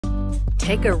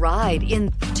Take a ride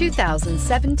in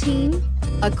 2017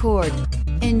 Accord.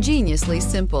 Ingeniously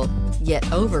simple,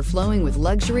 yet overflowing with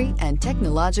luxury and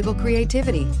technological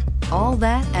creativity. All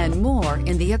that and more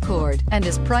in the Accord, and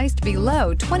is priced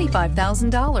below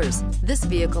 $25,000. This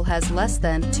vehicle has less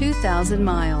than 2,000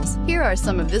 miles. Here are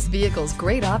some of this vehicle's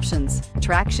great options: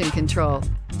 traction control,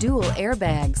 dual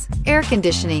airbags, air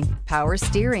conditioning, power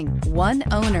steering, one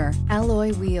owner,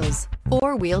 alloy wheels,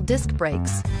 four-wheel disc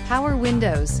brakes, power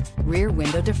windows, rear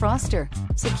window defroster,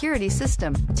 security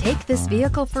system. Take this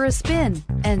vehicle for a spin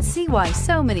and see why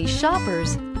so many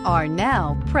shoppers are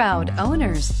now proud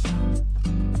owners.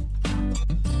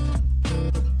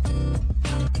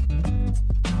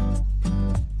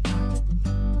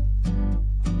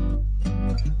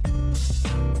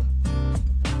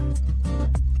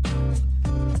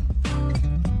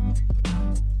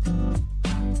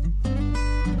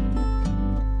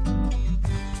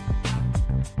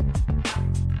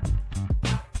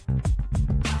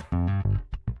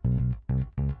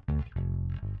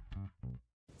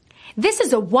 This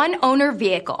is a one-owner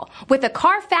vehicle with a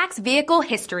Carfax Vehicle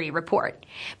History Report.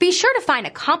 Be sure to find a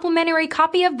complimentary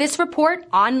copy of this report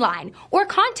online or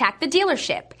contact the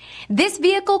dealership. This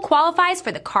vehicle qualifies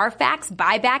for the Carfax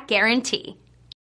Buyback Guarantee.